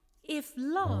If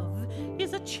love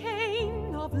is a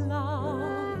chain of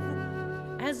love,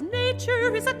 as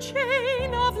nature is a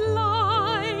chain of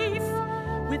life,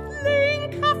 with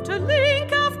link after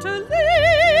link after link,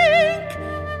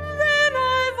 then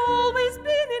I've always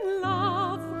been in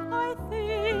love, I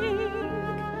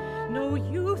think. No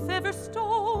youth ever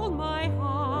stole my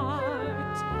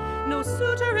heart, no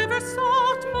suitor ever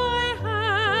sought my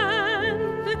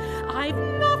hand. I've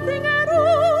nothing at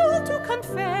all to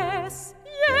confess,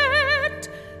 yet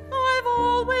I've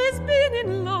always been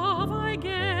in love, I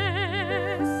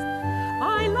guess.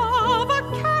 I love a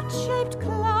cat-shaped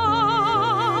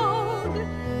cloud,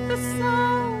 the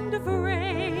sound of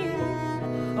rain,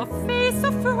 a face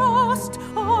of frost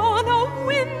on a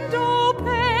window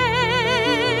pane,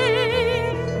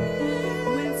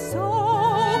 with so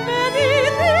many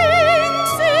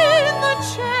links in the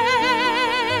chain.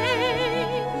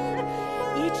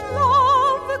 Each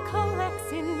love collects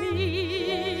in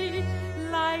me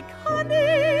like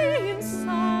honey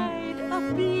inside a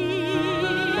bead.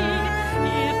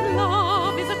 If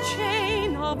love is a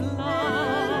chain of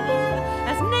love,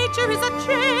 as nature is a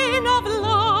chain of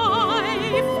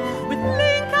life, with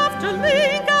link after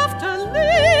link after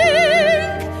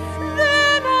link,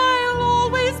 then I'll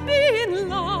always be in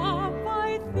love,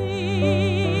 I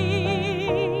think.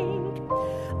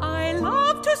 I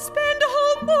love to spend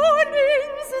whole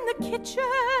mornings in the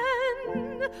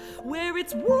kitchen, where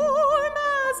it's warm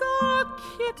as a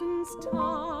kitten's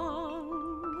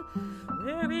tongue,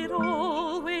 where it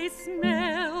always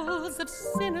smells of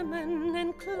cinnamon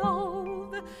and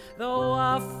clove, though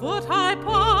a foot-high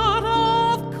pot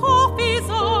of coffee's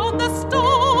on the stove.